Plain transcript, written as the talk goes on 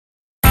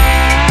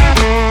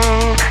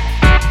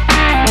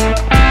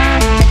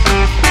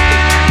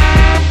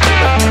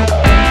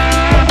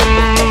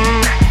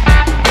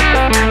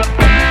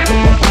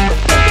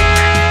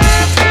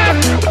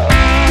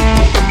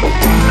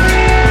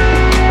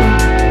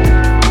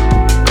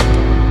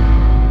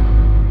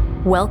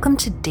Welcome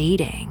to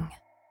Dating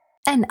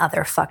and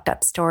Other Fucked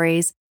Up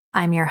Stories.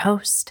 I'm your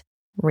host,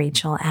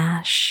 Rachel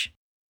Ash.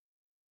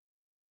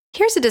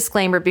 Here's a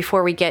disclaimer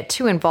before we get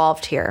too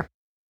involved here.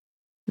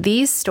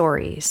 These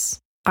stories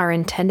are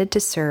intended to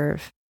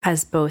serve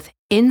as both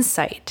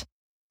insight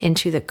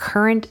into the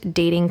current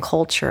dating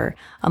culture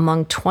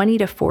among 20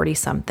 to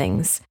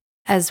 40-somethings,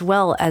 as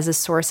well as a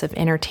source of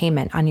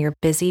entertainment on your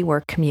busy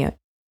work commute.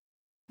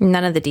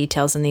 None of the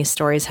details in these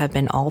stories have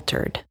been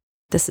altered.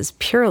 This is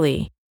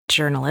purely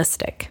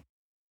journalistic,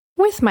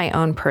 with my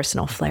own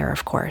personal flair,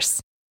 of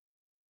course.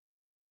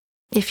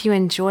 If you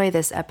enjoy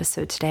this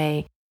episode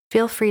today,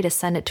 feel free to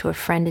send it to a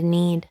friend in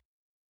need.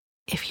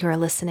 If you are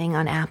listening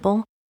on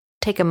Apple,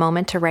 take a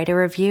moment to write a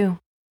review.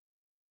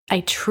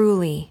 I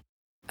truly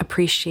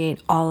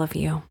appreciate all of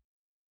you.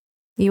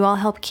 You all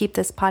help keep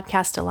this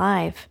podcast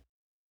alive.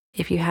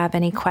 If you have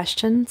any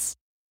questions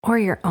or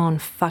your own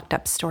fucked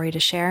up story to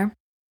share,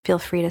 feel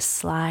free to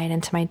slide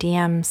into my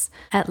DMs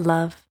at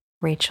Love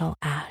Rachel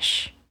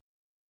Ash.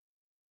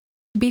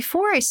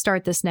 Before I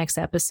start this next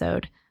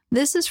episode,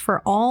 this is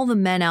for all the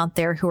men out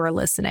there who are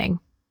listening.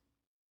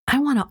 I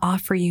want to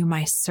offer you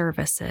my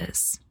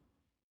services.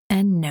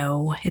 And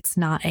no, it's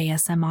not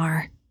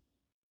ASMR.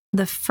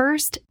 The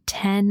first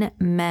 10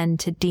 men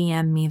to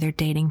DM me their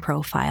dating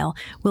profile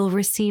will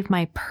receive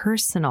my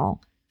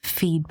personal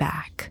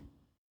feedback.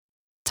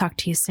 Talk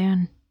to you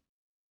soon.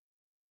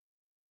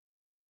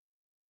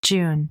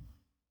 June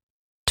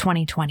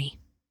 2020.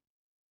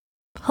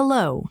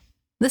 Hello,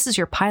 this is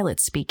your pilot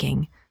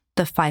speaking,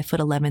 the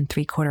 5'11"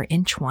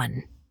 3/4"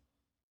 one.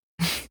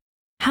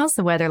 How's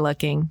the weather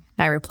looking?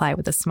 I reply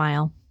with a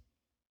smile.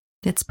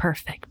 It's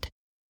perfect.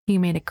 You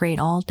made it great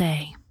all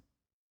day.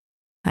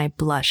 I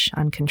blush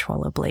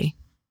uncontrollably.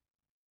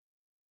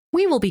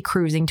 We will be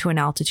cruising to an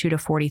altitude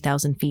of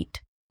 40,000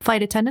 feet.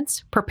 Flight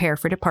attendants, prepare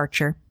for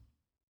departure.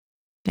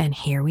 And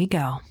here we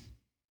go.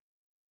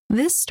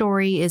 This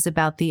story is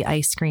about the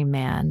ice cream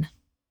man.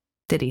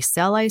 Did he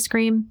sell ice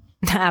cream?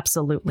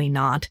 Absolutely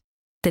not.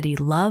 Did he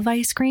love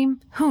ice cream?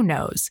 Who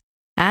knows?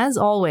 As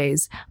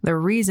always, the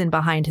reason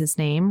behind his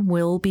name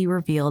will be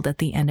revealed at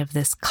the end of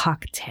this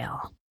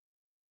cocktail.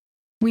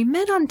 We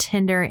met on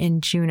Tinder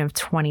in June of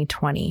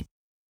 2020.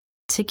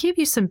 To give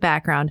you some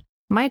background,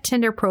 my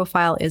Tinder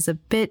profile is a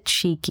bit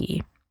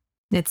cheeky.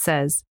 It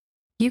says,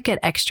 you get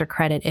extra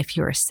credit if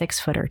you are 6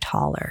 foot or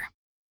taller.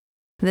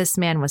 This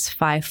man was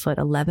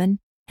 5'11"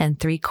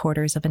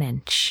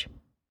 3/4".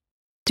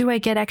 Do I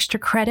get extra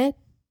credit?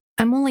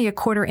 I'm only a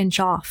 1/4 inch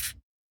off.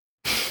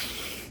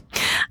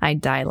 I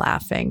die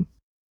laughing.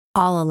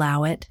 I'll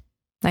allow it,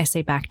 I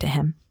say back to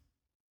him.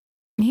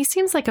 He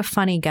seems like a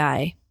funny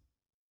guy.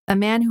 A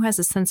man who has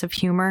a sense of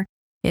humor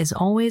is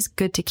always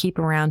good to keep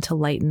around to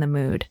lighten the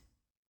mood.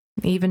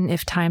 Even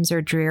if times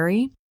are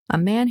dreary, a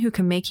man who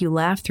can make you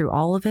laugh through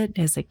all of it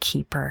is a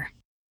keeper.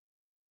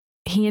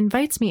 He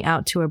invites me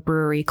out to a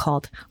brewery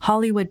called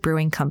Hollywood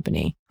Brewing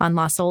Company on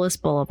Las Olas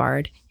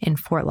Boulevard in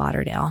Fort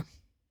Lauderdale.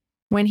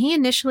 When he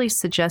initially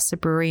suggests a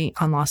brewery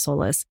on Las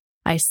Olas,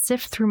 I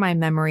sift through my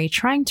memory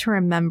trying to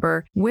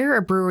remember where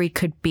a brewery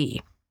could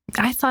be.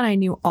 I thought I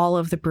knew all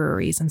of the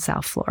breweries in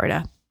South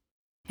Florida,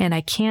 and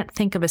I can't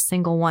think of a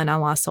single one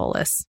on Las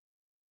Olas.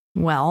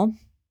 Well,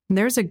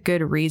 there's a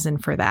good reason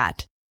for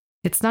that.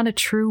 It's not a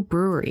true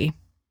brewery.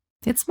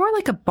 It's more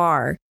like a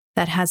bar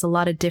that has a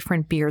lot of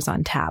different beers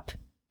on tap.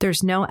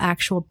 There's no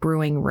actual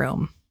brewing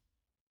room.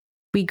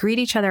 We greet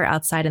each other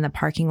outside in the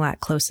parking lot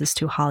closest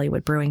to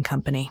Hollywood Brewing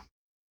Company.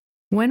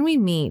 When we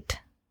meet,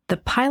 the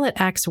pilot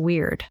acts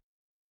weird.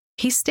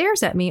 He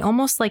stares at me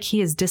almost like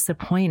he is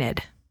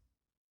disappointed.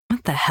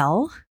 What the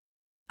hell?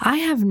 I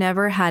have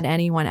never had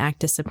anyone act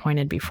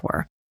disappointed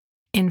before.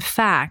 In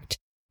fact,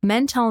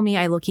 men tell me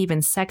I look even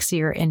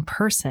sexier in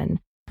person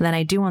than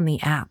I do on the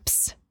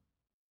apps.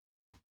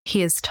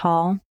 He is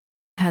tall,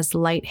 has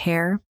light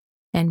hair,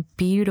 and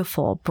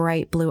beautiful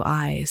bright blue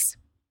eyes.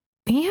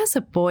 He has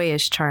a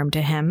boyish charm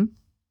to him,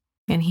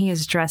 and he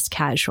is dressed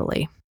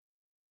casually.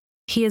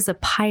 He is a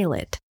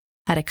pilot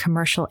at a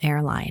commercial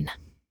airline.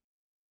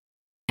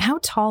 How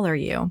tall are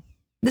you?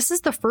 This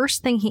is the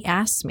first thing he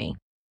asks me.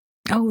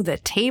 Oh, the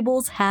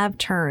tables have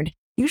turned.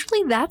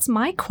 Usually that's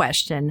my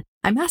question.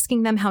 I'm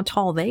asking them how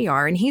tall they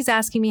are, and he's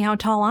asking me how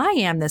tall I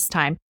am this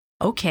time.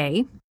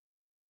 Okay.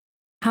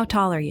 How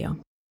tall are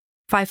you?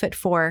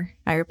 5'4",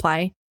 I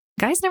reply.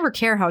 Guys never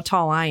care how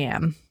tall I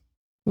am.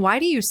 Why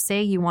do you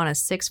say you want a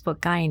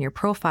 6-foot guy in your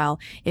profile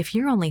if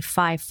you're only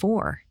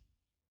 5'4"?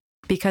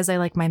 Because I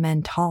like my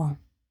men tall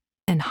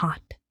and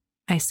hot,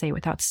 I say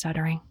without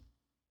stuttering.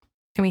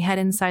 And we head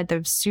inside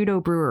the pseudo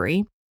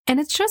brewery, and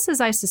it's just as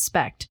I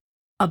suspect,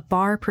 a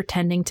bar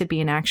pretending to be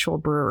an actual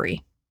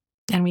brewery.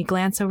 And we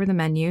glance over the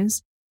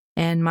menus,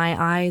 and my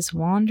eyes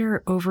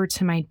wander over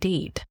to my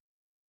date.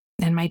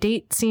 And my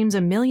date seems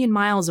a million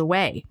miles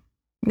away.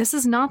 This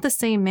is not the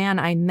same man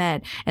I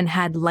met and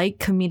had light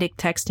comedic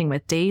texting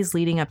with days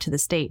leading up to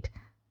this date.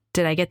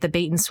 Did I get the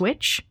bait and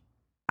switch?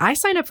 I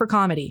signed up for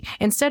comedy.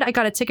 Instead, I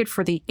got a ticket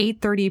for the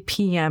 8:30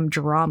 p.m.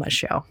 drama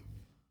show.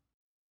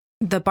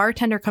 The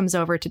bartender comes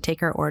over to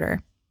take our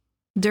order.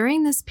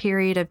 During this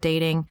period of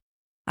dating,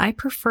 I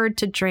preferred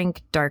to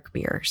drink dark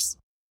beers.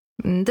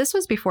 This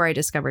was before I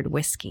discovered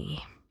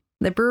whiskey.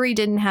 The brewery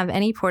didn't have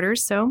any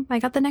porters, so I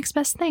got the next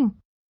best thing,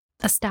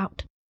 a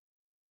stout.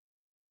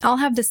 "I'll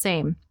have the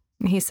same,"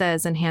 he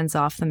says and hands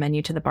off the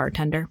menu to the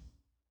bartender.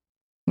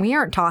 We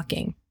aren't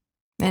talking,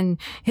 and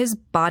his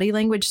body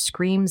language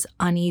screams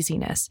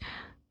uneasiness.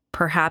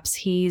 Perhaps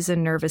he's a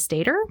nervous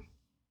dater?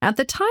 At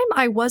the time,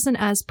 I wasn't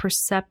as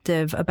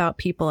perceptive about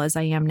people as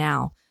I am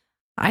now.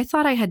 I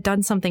thought I had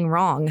done something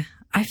wrong.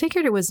 I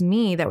figured it was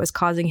me that was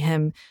causing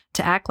him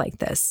to act like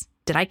this.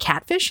 Did I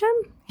catfish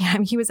him? Yeah,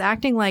 he was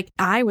acting like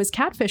I was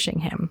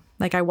catfishing him,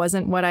 like I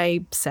wasn't what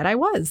I said I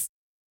was.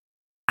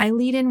 I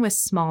lead in with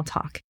small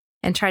talk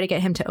and try to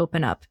get him to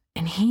open up,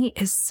 and he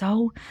is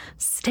so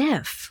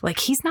stiff. Like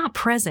he's not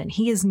present.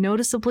 He is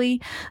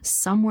noticeably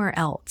somewhere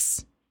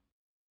else.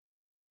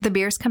 The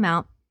beers come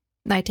out.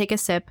 I take a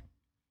sip.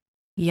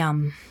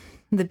 Yum.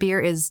 The beer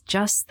is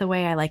just the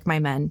way I like my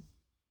men.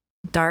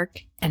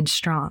 Dark and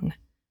strong.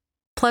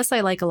 Plus,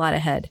 I like a lot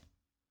of head.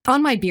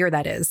 On my beer,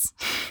 that is.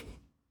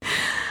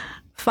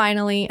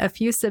 Finally, a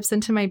few sips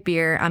into my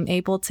beer, I'm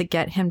able to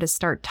get him to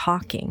start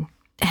talking.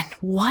 And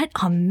what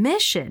a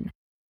mission!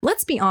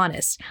 Let's be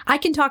honest. I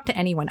can talk to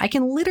anyone. I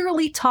can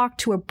literally talk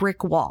to a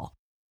brick wall.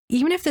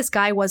 Even if this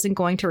guy wasn't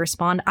going to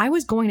respond, I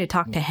was going to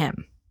talk to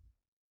him.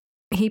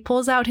 He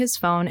pulls out his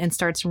phone and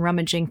starts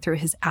rummaging through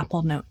his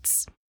Apple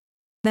Notes.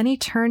 Then he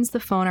turns the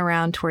phone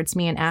around towards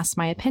me and asks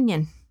my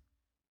opinion.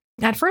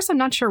 At first, I'm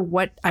not sure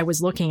what I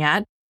was looking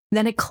at.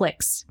 Then it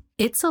clicks.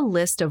 It's a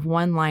list of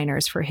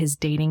one-liners for his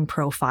dating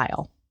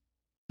profile.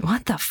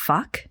 What the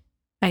fuck?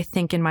 I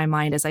think in my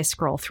mind as I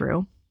scroll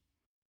through.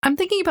 I'm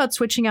thinking about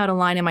switching out a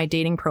line in my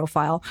dating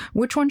profile.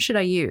 Which one should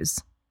I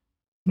use?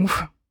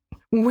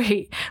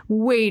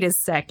 Wait a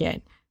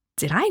second.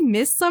 Did I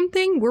miss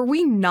something? Were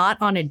we not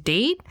on a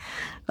date?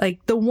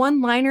 Like the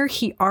one-liner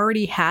he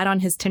already had on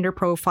his Tinder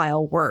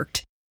profile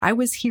worked. I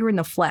was here in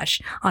the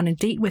flesh on a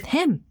date with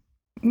him.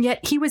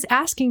 Yet he was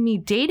asking me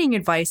dating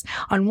advice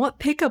on what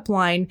pickup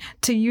line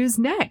to use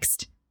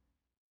next.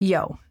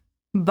 Yo,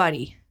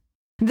 buddy,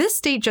 this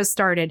date just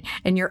started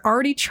and you're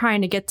already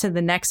trying to get to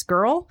the next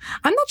girl?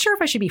 I'm not sure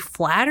if I should be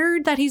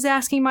flattered that he's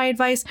asking my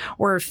advice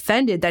or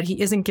offended that he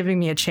isn't giving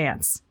me a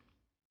chance.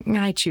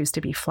 I choose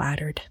to be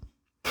flattered.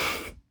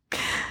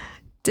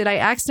 Did I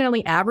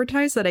accidentally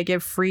advertise that I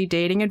give free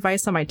dating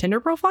advice on my Tinder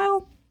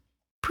profile?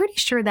 Pretty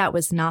sure that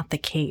was not the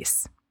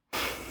case.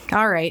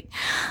 All right,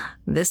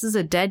 this is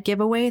a dead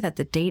giveaway that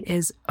the date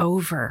is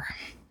over.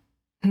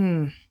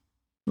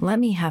 Let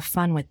me have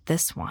fun with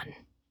this one.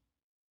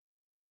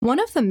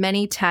 One of the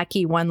many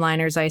tacky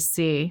one-liners I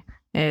see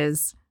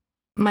is,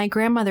 "My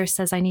grandmother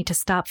says I need to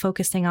stop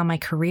focusing on my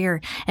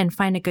career and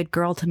find a good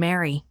girl to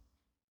marry."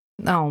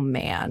 Oh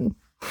man,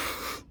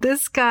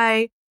 this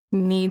guy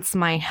needs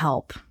my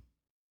help.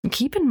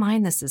 Keep in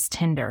mind this is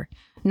Tinder,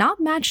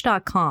 not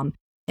Match.com.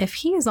 If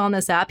he is on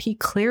this app, he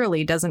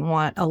clearly doesn't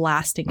want a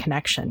lasting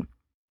connection.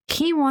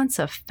 He wants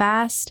a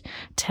fast,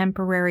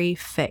 temporary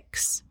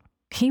fix.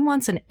 He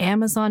wants an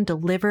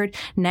Amazon-delivered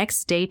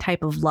next day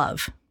type of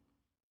love.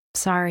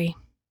 Sorry,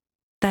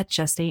 that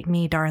just ain't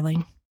me,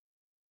 darling.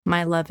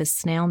 My love is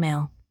snail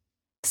mail,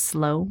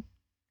 slow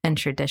and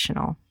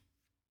traditional.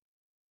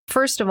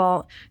 First of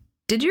all,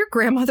 did your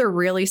grandmother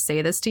really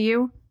say this to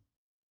you?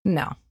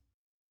 No.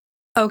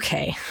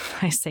 Okay,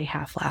 I say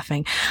half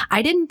laughing.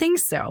 I didn't think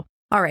so.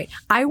 All right,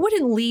 I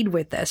wouldn't lead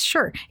with this.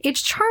 Sure,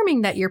 it's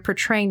charming that you're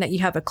portraying that you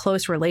have a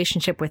close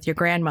relationship with your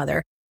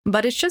grandmother,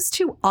 but it's just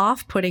too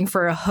off-putting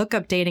for a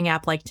hookup dating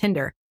app like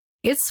Tinder.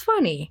 It's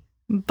funny,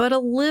 but a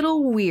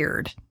little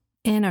weird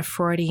in a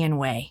Freudian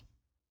way.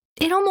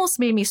 It almost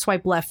made me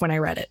swipe left when I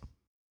read it.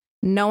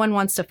 No one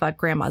wants to fuck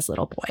grandma's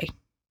little boy.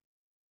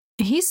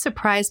 He's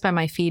surprised by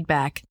my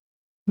feedback,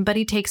 but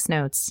he takes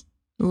notes,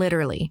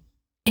 literally,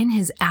 in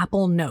his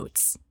Apple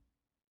Notes.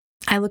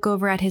 I look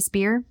over at his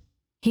beer.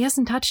 He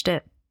hasn't touched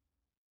it.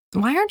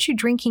 Why aren't you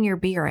drinking your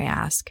beer, I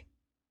ask.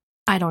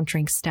 I don't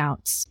drink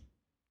stouts.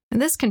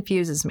 And this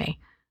confuses me.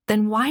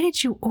 Then why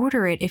did you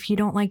order it if you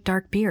don't like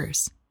dark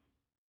beers?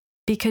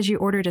 Because you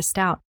ordered a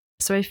stout,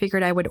 so I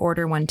figured I would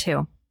order one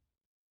too.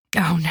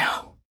 Oh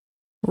no.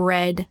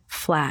 Red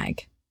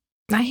flag.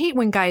 I hate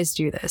when guys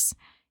do this.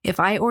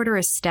 If I order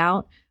a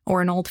stout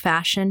or an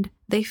old-fashioned,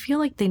 they feel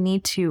like they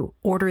need to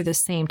order the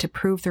same to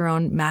prove their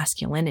own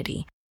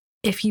masculinity.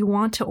 If you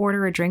want to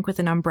order a drink with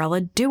an umbrella,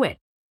 do it.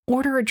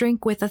 Order a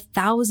drink with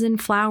 1,000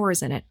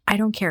 flowers in it. I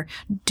don't care.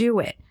 Do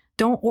it.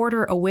 Don't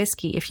order a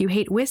whiskey if you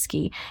hate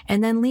whiskey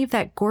and then leave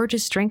that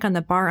gorgeous drink on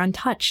the bar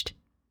untouched.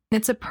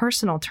 It's a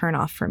personal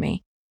turnoff for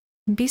me.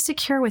 Be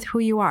secure with who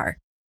you are.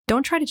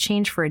 Don't try to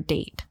change for a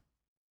date.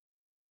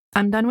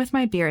 I'm done with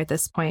my beer at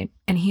this point,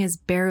 and he has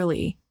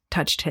barely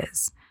touched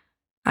his.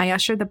 I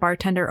usher the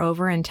bartender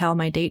over and tell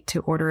my date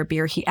to order a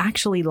beer he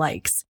actually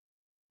likes,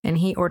 and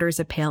he orders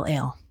a pale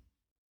ale.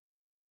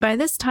 By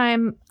this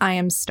time, I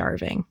am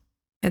starving.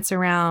 It's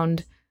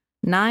around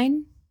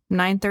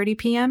 9:30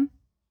 p.m.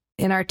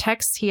 In our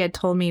text, he had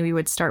told me we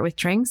would start with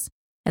drinks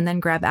and then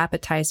grab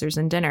appetizers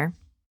and dinner.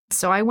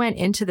 So I went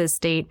into this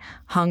date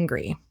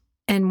hungry.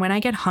 And when I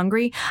get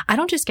hungry, I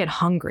don't just get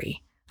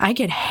hungry. I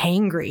get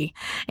hangry.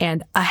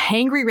 And a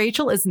hangry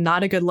Rachel is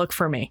not a good look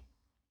for me.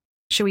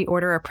 Should we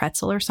order a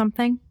pretzel or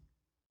something?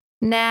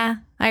 Nah,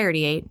 I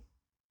already ate.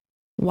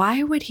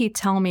 Why would he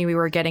tell me we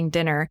were getting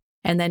dinner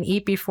and then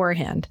eat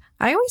beforehand?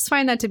 I always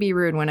find that to be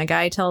rude when a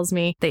guy tells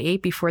me they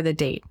ate before the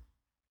date.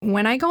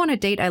 When I go on a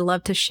date, I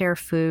love to share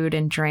food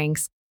and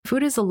drinks.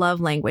 Food is a love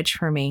language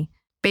for me.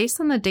 Based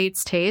on the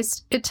date's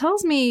taste, it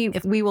tells me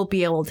if we will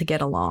be able to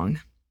get along.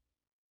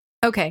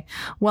 Okay,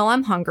 well,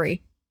 I'm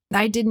hungry.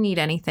 I didn't eat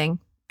anything.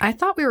 I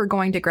thought we were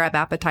going to grab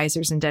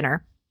appetizers and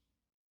dinner.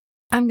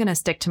 I'm going to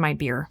stick to my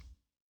beer.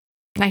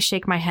 I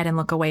shake my head and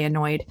look away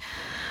annoyed.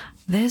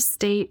 This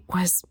date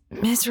was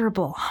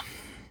miserable.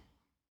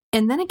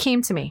 And then it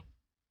came to me.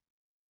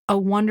 A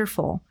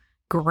wonderful,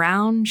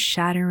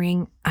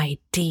 ground-shattering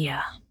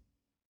idea.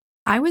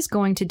 I was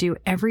going to do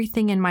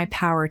everything in my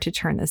power to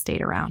turn this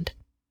date around.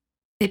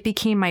 It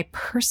became my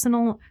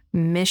personal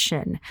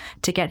mission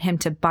to get him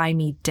to buy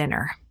me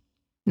dinner.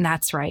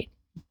 That's right,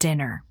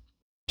 dinner.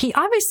 He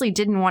obviously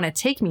didn't want to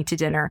take me to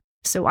dinner,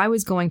 so I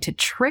was going to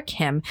trick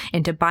him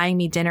into buying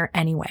me dinner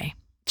anyway.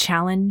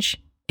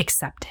 Challenge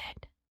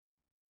accepted.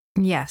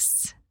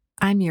 Yes,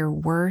 I'm your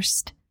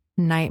worst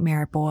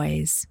nightmare,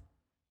 boys.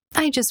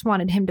 I just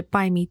wanted him to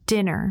buy me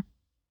dinner,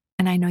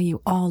 and I know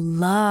you all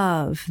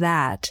love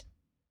that.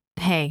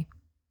 Hey,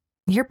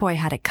 your boy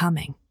had it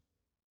coming.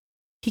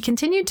 He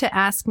continued to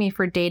ask me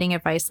for dating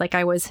advice like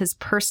I was his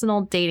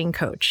personal dating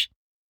coach.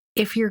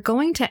 If you're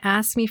going to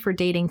ask me for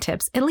dating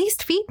tips, at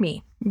least feed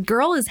me.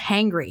 Girl is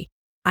hangry.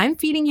 I'm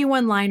feeding you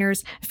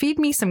one-liners. Feed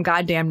me some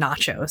goddamn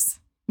nachos.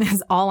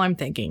 Is all I'm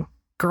thinking.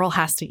 Girl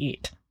has to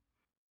eat.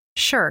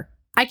 Sure,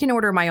 I can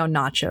order my own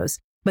nachos,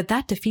 but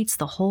that defeats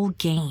the whole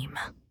game.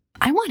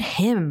 I want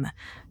him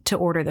to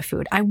order the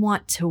food. I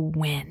want to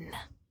win.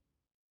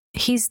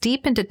 He's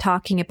deep into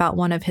talking about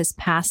one of his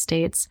past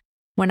dates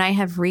when I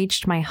have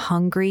reached my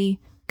hungry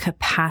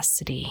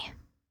capacity.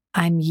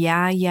 I'm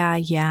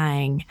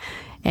yang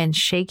and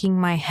shaking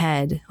my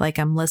head like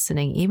I'm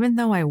listening, even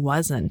though I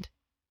wasn't.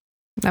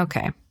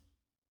 Okay,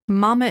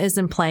 Mama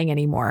isn't playing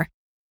anymore.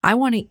 I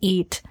want to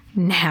eat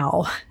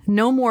now.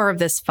 No more of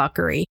this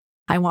fuckery.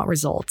 I want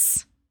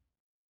results.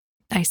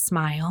 I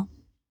smile,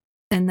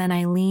 and then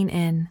I lean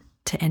in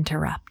to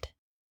interrupt.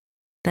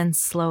 Then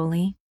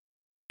slowly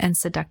and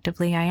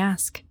seductively I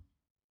ask,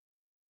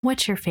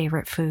 "What's your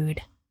favorite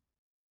food?"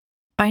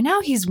 By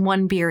now he's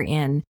one beer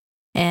in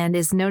and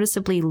is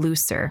noticeably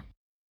looser.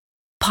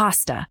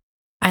 Pasta.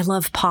 I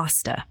love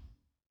pasta.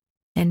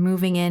 And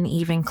moving in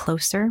even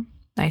closer,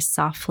 I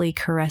softly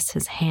caress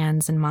his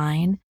hands in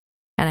mine,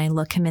 and I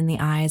look him in the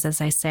eyes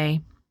as I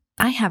say,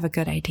 I have a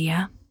good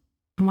idea.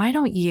 Why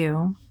don't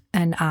you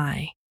and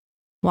I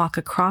walk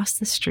across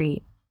the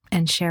street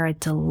and share a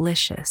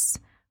delicious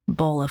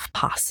bowl of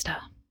pasta?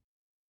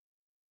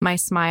 My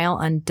smile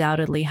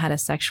undoubtedly had a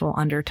sexual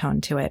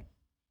undertone to it.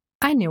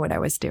 I knew what I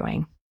was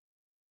doing.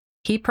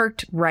 He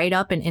perked right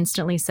up and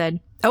instantly said,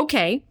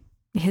 okay.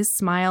 His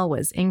smile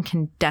was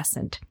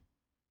incandescent.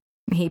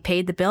 He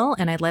paid the bill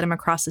and I led him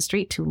across the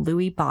street to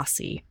Louis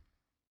Bossy.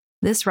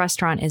 This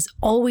restaurant is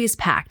always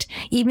packed,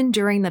 even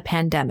during the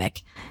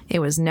pandemic. It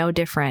was no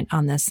different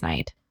on this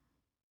night.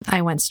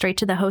 I went straight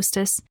to the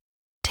hostess,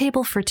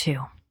 table for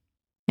two.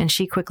 And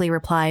she quickly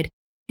replied,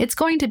 it's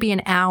going to be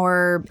an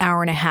hour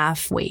and a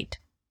half wait.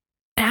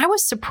 And I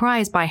was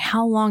surprised by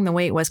how long the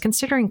wait was,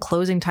 considering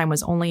closing time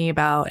was only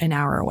about an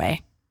hour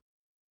away.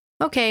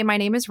 Okay, my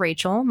name is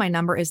Rachel. My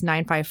number is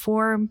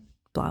 954,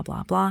 blah,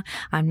 blah, blah.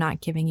 I'm not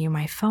giving you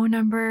my phone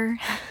number.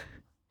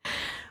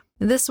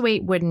 This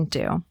wait wouldn't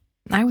do.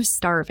 I was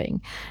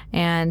starving,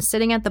 and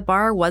sitting at the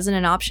bar wasn't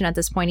an option at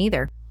this point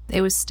either.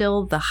 It was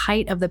still the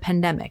height of the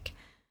pandemic.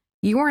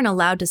 You weren't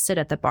allowed to sit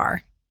at the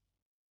bar.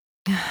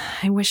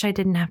 I wish I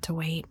didn't have to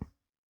wait.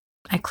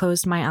 I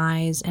closed my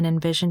eyes and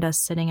envisioned us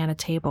sitting at a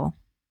table.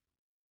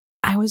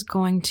 I was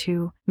going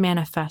to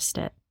manifest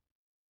it.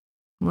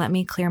 Let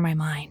me clear my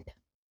mind.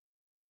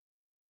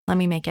 Let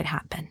me make it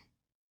happen.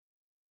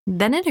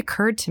 Then it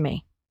occurred to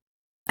me.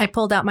 I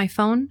pulled out my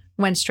phone,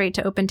 went straight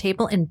to Open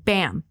Table, and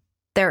bam,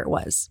 there it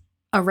was.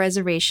 A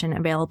reservation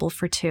available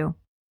for two.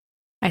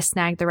 I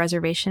snagged the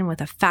reservation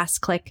with a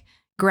fast click,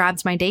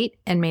 grabbed my date,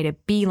 and made a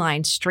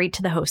beeline straight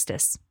to the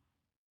hostess.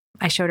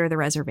 I showed her the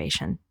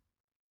reservation.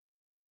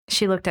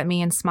 She looked at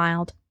me and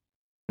smiled.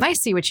 I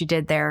see what you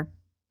did there.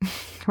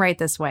 Right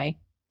this way.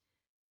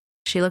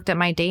 She looked at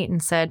my date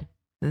and said,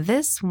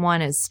 this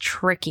one is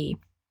tricky,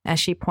 as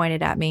she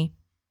pointed at me.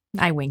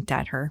 I winked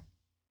at her.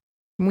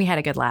 We had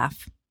a good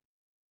laugh.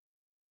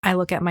 I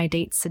look at my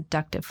date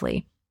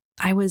seductively.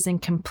 I was in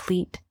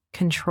complete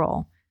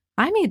control.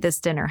 I made this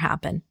dinner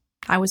happen.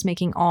 I was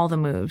making all the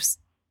moves.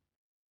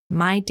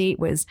 My date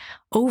was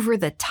over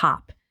the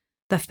top.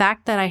 The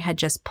fact that I had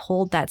just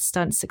pulled that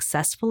stunt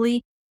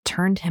successfully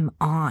turned him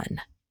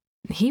on.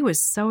 He was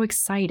so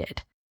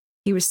excited.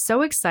 He was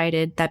so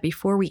excited that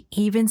before we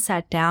even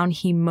sat down,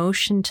 he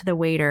motioned to the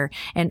waiter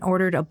and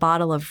ordered a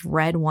bottle of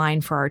red wine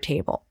for our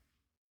table.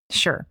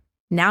 Sure,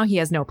 Now he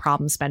has no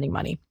problem spending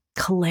money.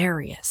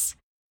 Hilarious.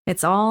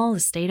 It's all a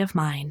state of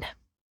mind.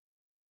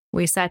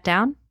 We sat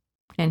down,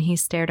 and he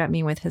stared at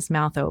me with his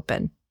mouth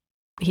open.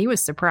 He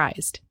was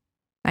surprised.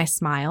 I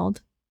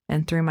smiled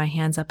and threw my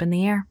hands up in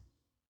the air.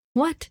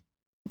 What?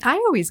 I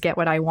always get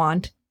what I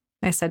want,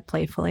 I said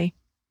playfully.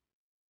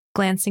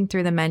 Glancing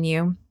through the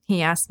menu,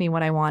 he asked me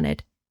what I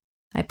wanted.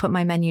 I put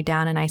my menu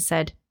down and I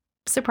said,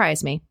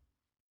 "Surprise me.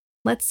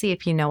 Let's see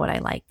if you know what I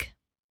like."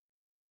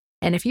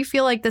 And if you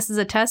feel like this is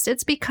a test,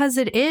 it's because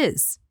it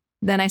is.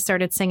 Then I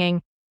started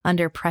singing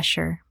Under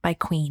Pressure by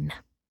Queen.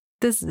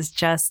 This is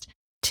just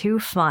too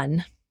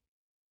fun.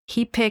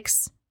 He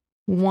picks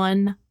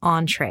one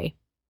entree.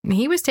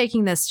 He was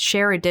taking this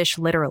share a dish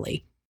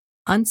literally.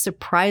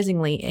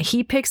 Unsurprisingly,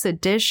 he picks a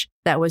dish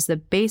that was the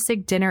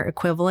basic dinner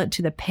equivalent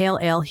to the pale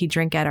ale he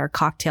drank at our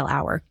cocktail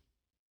hour.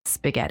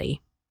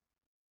 Spaghetti.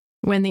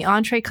 When the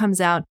entree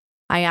comes out,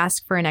 I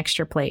ask for an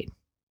extra plate.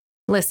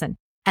 Listen,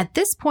 at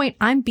this point,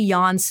 I'm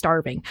beyond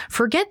starving.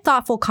 Forget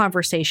thoughtful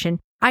conversation.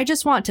 I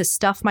just want to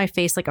stuff my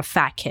face like a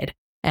fat kid.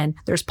 And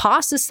there's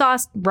pasta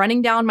sauce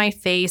running down my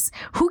face.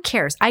 Who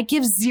cares? I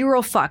give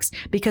zero fucks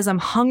because I'm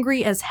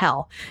hungry as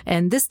hell.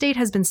 And this date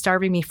has been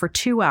starving me for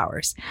 2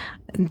 hours.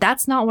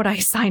 That's not what I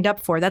signed up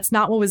for. That's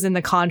not what was in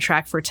the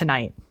contract for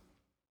tonight.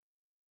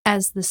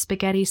 As the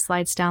spaghetti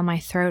slides down my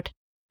throat,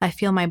 I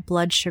feel my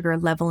blood sugar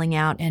leveling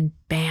out and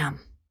bam,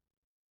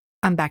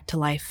 I'm back to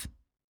life.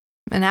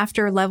 And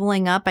after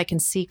leveling up, I can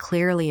see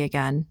clearly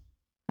again.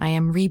 I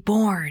am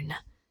reborn,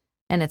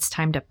 and it's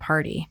time to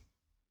party.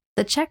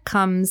 The check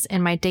comes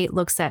and my date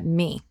looks at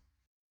me.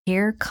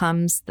 Here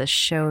comes the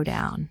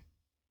showdown.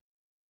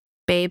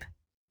 Babe,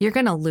 you're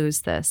gonna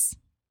lose this.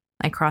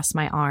 I cross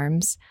my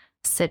arms,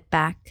 sit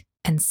back,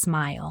 and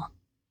smile.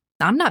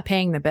 I'm not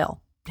paying the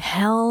bill.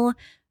 Hell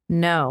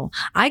no.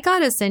 I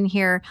got us in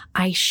here.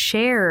 I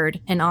shared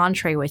an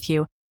entree with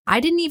you. I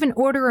didn't even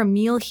order a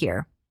meal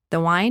here. The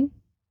wine?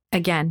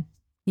 Again,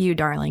 you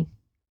darling.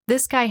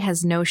 This guy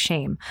has no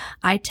shame.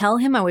 I tell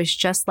him I was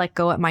just let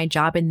go at my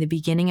job in the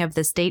beginning of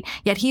this date,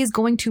 yet he is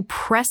going to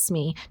press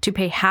me to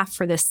pay half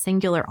for this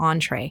singular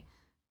entree.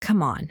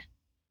 Come on.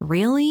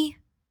 Really?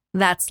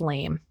 That's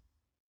lame.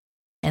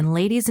 And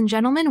ladies and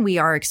gentlemen, we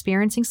are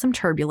experiencing some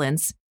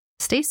turbulence.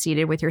 Stay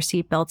seated with your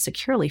seatbelt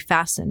securely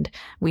fastened.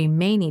 We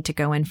may need to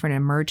go in for an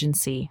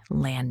emergency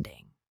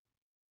landing.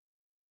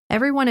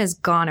 Everyone is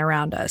gone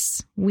around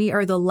us. We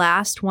are the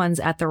last ones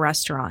at the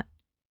restaurant.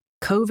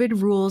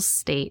 COVID rules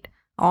state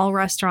all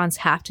restaurants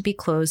have to be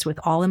closed with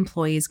all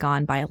employees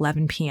gone by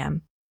 11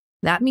 p.m.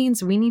 That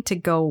means we need to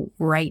go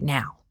right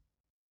now.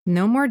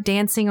 No more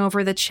dancing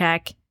over the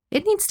check.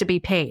 It needs to be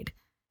paid.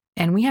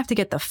 And we have to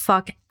get the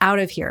fuck out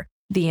of here.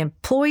 The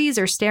employees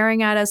are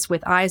staring at us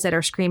with eyes that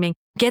are screaming,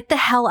 "Get the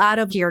hell out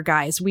of here,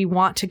 guys. We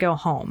want to go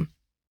home."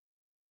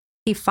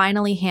 He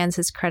finally hands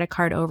his credit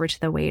card over to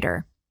the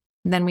waiter.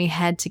 Then we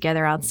head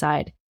together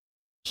outside.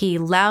 He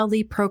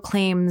loudly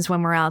proclaims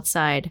when we're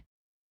outside,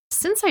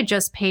 "Since I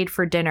just paid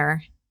for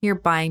dinner, you're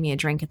buying me a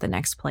drink at the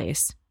next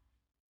place."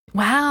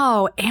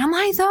 Wow, am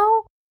I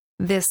though?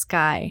 This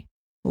guy.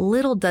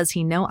 Little does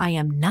he know I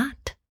am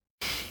not.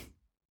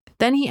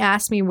 Then he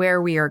asks me where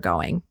we are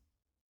going.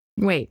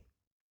 Wait,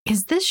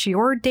 is this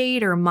your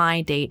date or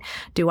my date?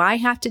 Do I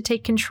have to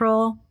take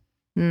control?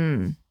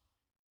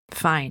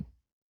 Fine.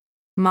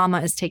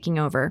 Mama is taking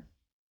over.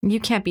 You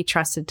can't be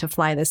trusted to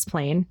fly this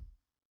plane.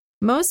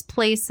 Most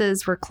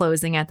places were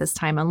closing at this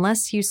time.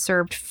 Unless you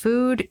served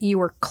food, you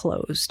were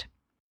closed.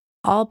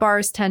 All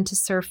bars tend to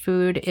serve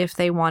food if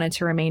they wanted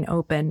to remain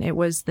open. It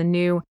was the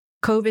new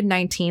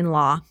COVID-19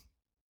 law.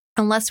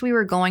 Unless we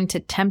were going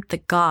to tempt the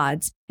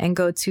gods and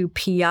go to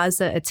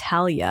Piazza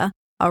Italia,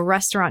 a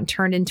restaurant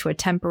turned into a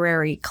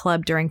temporary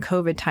club during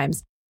COVID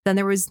times, then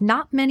there was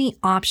not many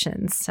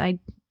options.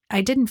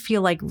 I didn't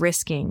feel like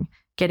risking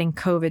getting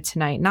COVID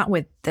tonight, not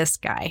with this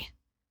guy.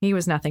 He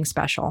was nothing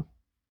special.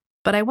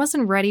 But I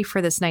wasn't ready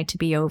for this night to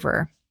be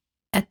over.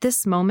 At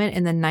this moment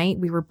in the night,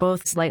 we were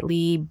both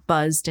slightly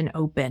buzzed and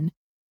open.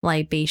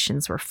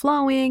 Libations were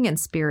flowing and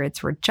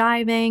spirits were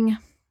jiving.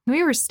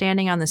 We were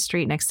standing on the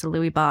street next to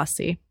Louis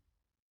Bossi.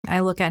 I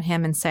look at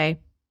him and say,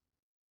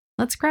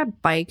 "Let's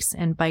grab bikes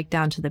and bike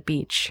down to the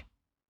beach."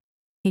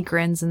 He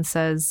grins and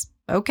says,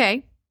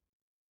 "Okay."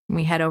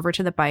 We head over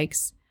to the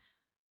bikes.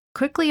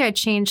 Quickly, I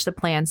changed the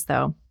plans,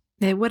 though.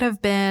 It would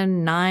have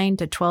been $9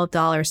 to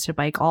 $12 to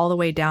bike all the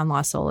way down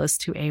Las Olas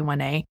to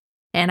A1A,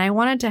 and I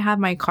wanted to have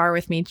my car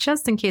with me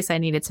just in case I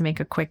needed to make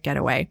a quick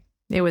getaway.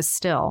 It was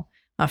still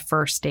a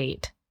first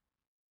date.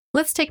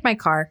 "Let's take my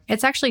car.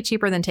 It's actually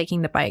cheaper than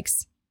taking the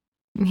bikes."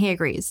 He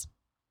agrees.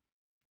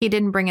 He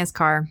didn't bring his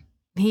car.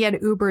 He had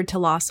Ubered to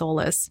Las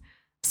Olas,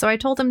 so I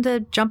told him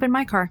to jump in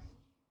my car.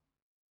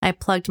 I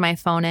plugged my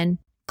phone in,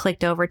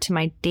 clicked over to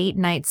my date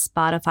night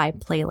Spotify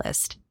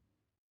playlist.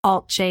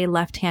 Alt-J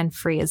Left Hand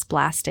Free is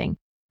blasting.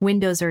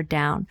 Windows are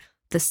down.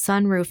 The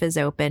sunroof is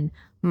open.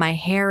 My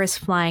hair is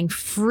flying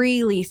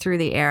freely through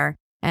the air,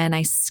 and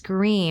I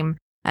scream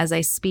as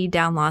I speed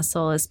down Las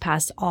Olas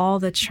past all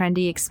the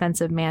trendy,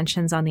 expensive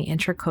mansions on the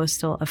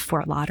Intracoastal of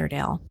Fort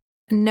Lauderdale.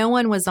 No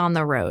one was on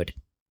the road.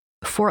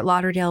 Fort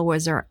Lauderdale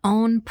was our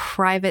own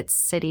private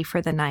city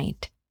for the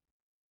night.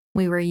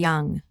 We were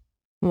young,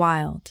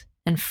 wild,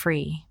 and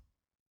free.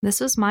 This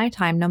was my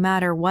time, no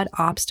matter what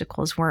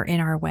obstacles were in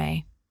our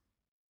way.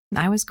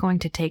 I was going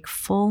to take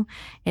full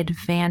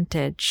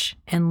advantage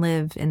and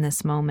live in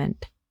this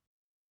moment.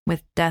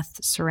 With death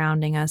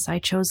surrounding us, I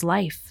chose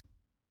life.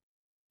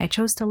 I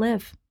chose to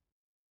live.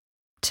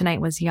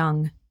 Tonight was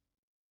young.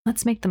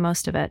 Let's make the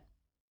most of it.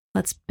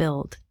 Let's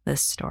build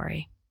this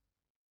story.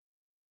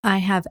 I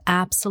have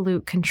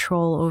absolute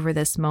control over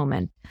this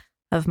moment,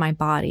 of my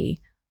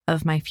body,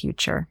 of my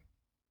future.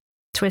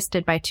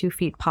 Twisted by 2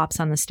 feet pops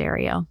on the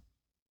stereo.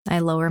 I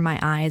lower my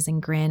eyes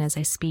and grin as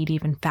I speed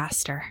even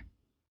faster.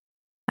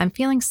 I'm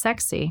feeling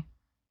sexy,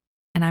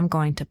 and I'm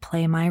going to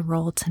play my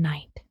role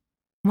tonight.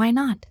 Why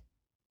not?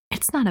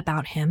 It's not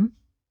about him.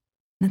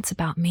 It's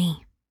about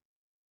me.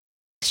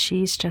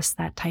 She's just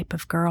that type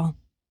of girl,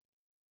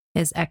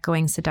 is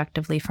echoing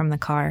seductively from the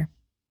car.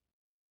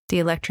 The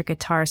electric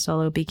guitar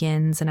solo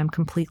begins, and I'm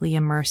completely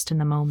immersed in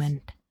the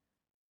moment.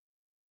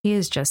 He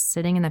is just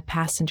sitting in the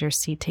passenger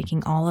seat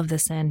taking all of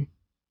this in.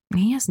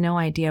 He has no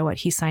idea what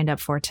he signed up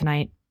for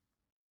tonight,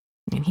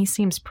 and he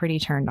seems pretty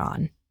turned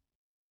on.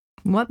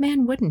 What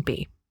man wouldn't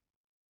be?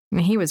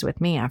 He was with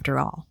me after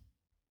all.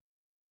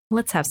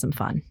 Let's have some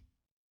fun.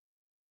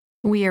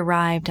 We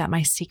arrived at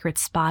my secret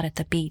spot at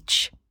the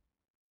beach.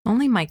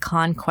 Only my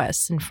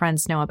conquests and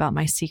friends know about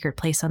my secret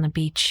place on the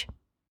beach.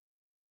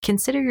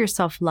 Consider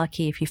yourself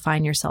lucky if you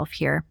find yourself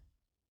here.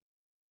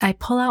 I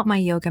pull out my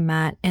yoga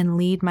mat and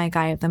lead my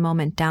guy of the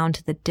moment down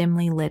to the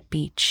dimly lit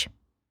beach.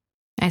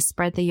 I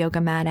spread the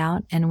yoga mat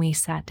out and we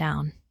sat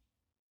down.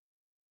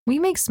 We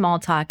make small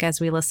talk as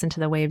we listen to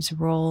the waves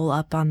roll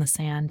up on the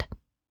sand.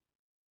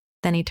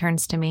 Then he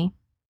turns to me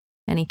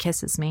and he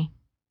kisses me.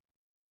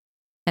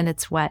 And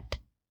it's wet.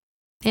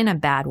 In a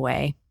bad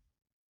way.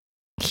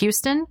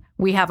 Houston,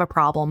 we have a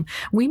problem.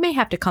 We may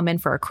have to come in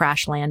for a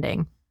crash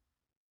landing.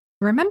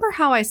 Remember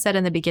how I said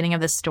in the beginning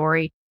of the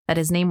story that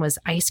his name was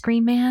Ice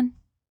Cream Man?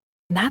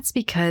 That's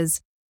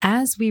because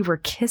as we were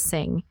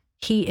kissing,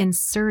 he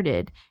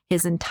inserted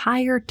his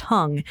entire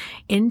tongue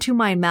into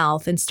my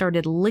mouth and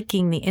started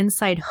licking the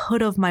inside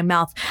hood of my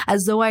mouth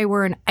as though I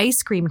were an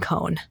ice cream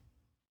cone.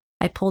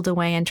 I pulled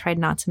away and tried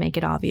not to make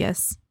it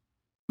obvious.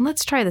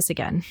 Let's try this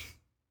again.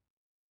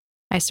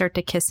 I start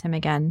to kiss him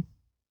again.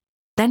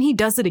 Then he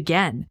does it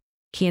again.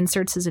 He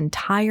inserts his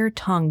entire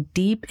tongue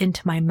deep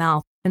into my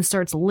mouth and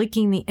starts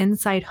licking the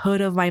inside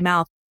hood of my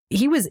mouth.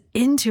 He was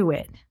into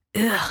it.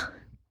 Ugh,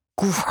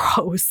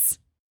 gross.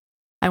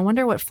 I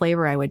wonder what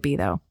flavor I would be,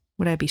 though.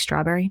 Would I be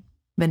strawberry,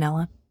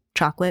 vanilla,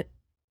 chocolate?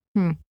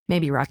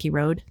 Maybe Rocky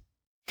Road.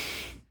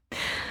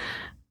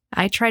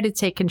 I try to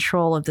take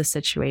control of the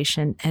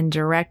situation and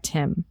direct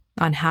him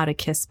on how to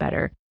kiss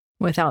better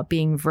without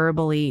being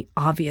verbally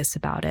obvious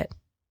about it.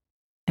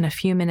 And a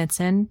few minutes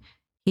in,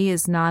 he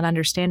is not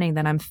understanding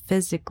that I'm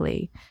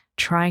physically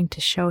trying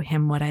to show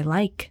him what I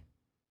like.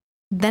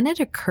 Then it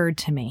occurred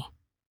to me.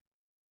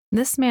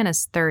 This man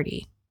is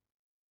 30.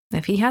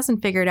 If he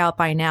hasn't figured out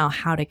by now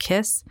how to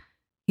kiss,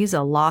 he's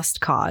a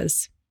lost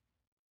cause.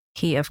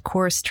 He, of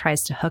course,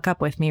 tries to hook up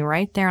with me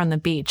right there on the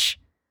beach.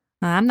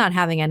 I'm not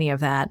having any of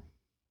that.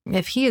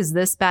 If he is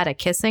this bad at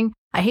kissing,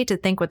 I hate to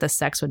think what the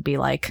sex would be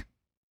like.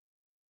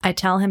 I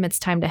tell him it's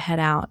time to head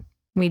out.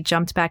 We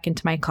jumped back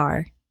into my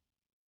car.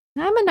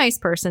 I'm a nice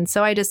person,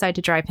 so I decide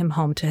to drive him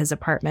home to his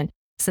apartment,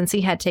 since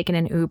he had taken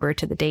an Uber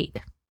to the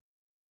date.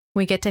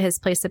 We get to his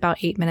place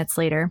about 8 minutes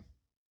later.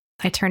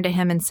 I turn to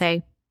him and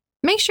say,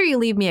 "Make sure you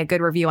leave me a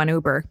good review on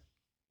Uber."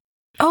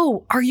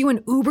 "Oh, are you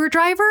an Uber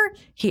driver?"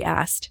 he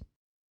asked.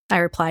 I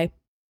reply,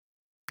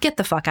 "Get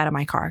the fuck out of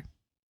my car."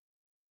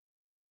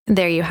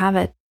 There you have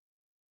it.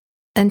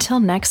 Until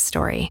next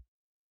story,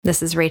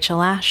 this is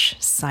Rachel Ash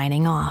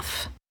signing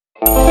off.